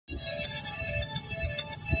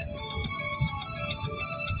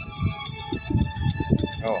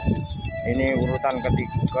Oh, ini urutan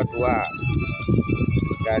kedua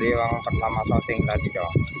dari yang pertama shooting tadi,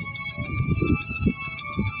 Cok.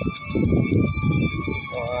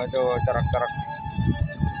 Oh, itu truk-truk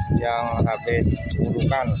yang habis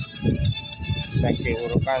urukan, seksi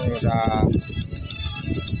urukan sudah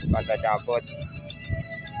pada cabut.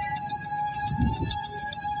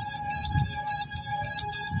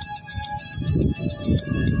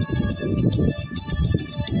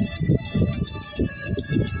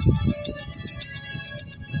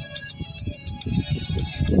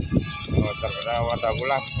 Oh, terkena wadah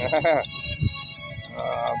pulang.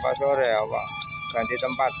 Apa sore ya Pak, ganti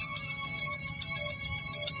tempat.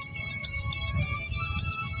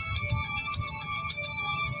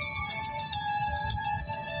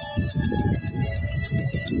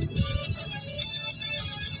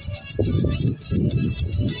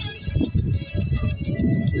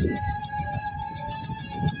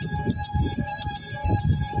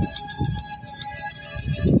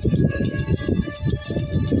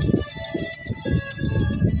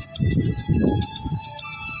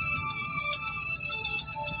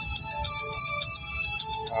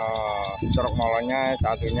 Truk molonnya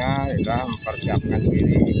satunya sudah mempersiapkan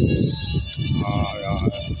diri, ya,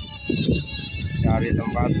 cari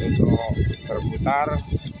tempat untuk berputar,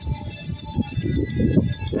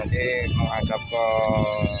 jadi menghadap ke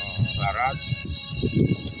barat,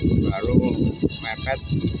 baru mepet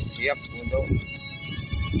siap untuk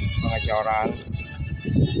pengecoran.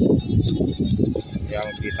 Yang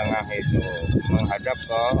di tengah itu menghadap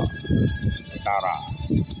ke utara.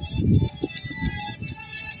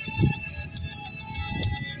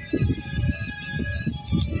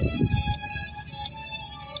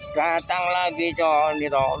 Datang lagi, Con,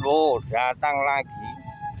 itu loh, datang lagi.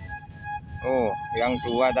 Oh, yang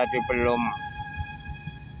dua tadi belum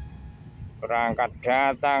berangkat,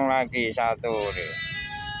 datang lagi satu nih.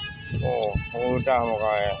 Oh, udah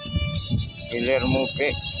pokoknya hilir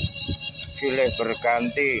mudik, silih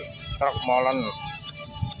berganti truk molen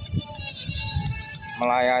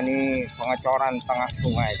melayani pengecoran tengah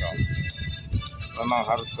sungai, Con. Memang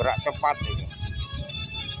harus gerak cepat ini.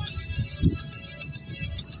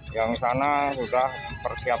 Yang sana sudah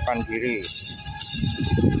mempersiapkan diri.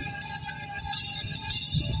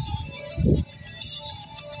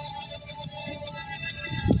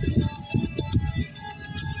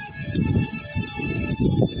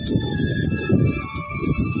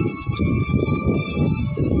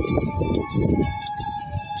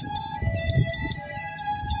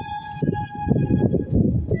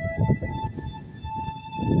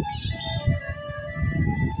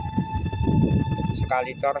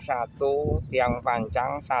 Sekali cor satu tiang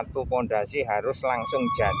pancang, satu pondasi harus langsung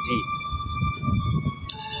jadi.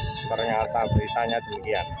 Ternyata beritanya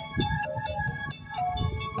demikian.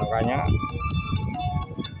 Makanya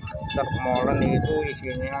truk molen itu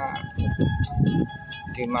isinya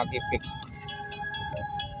 5 kubik.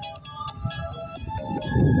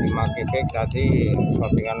 5 kubik tadi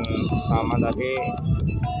shootingan sama tadi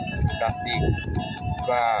sudah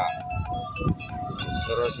 3.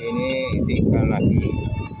 Terus ini 3 lagi.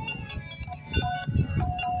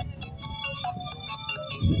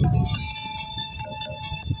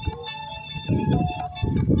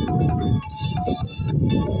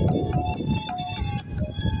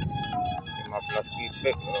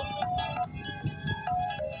 Kubik loh.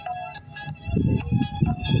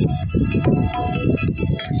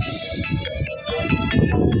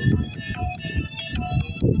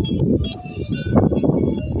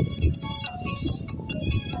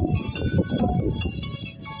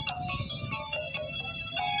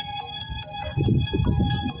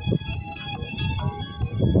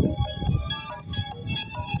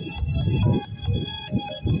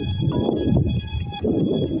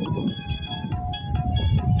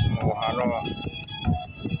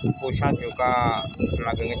 Pusat juga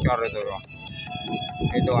lagi ngecor itu loh.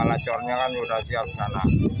 Itu alat cornya kan udah siap sana.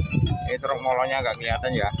 Ini truk molonnya nggak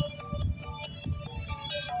kelihatan ya,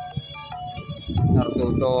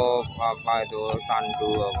 tertutup apa itu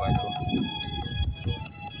tandu apa itu.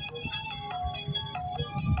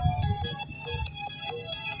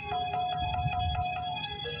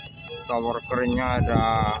 Tower kerennya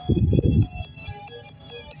ada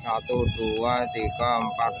 1, 2, 3,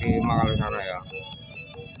 4, 5 kali sana ya.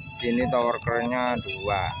 Ini tower kerennya 2.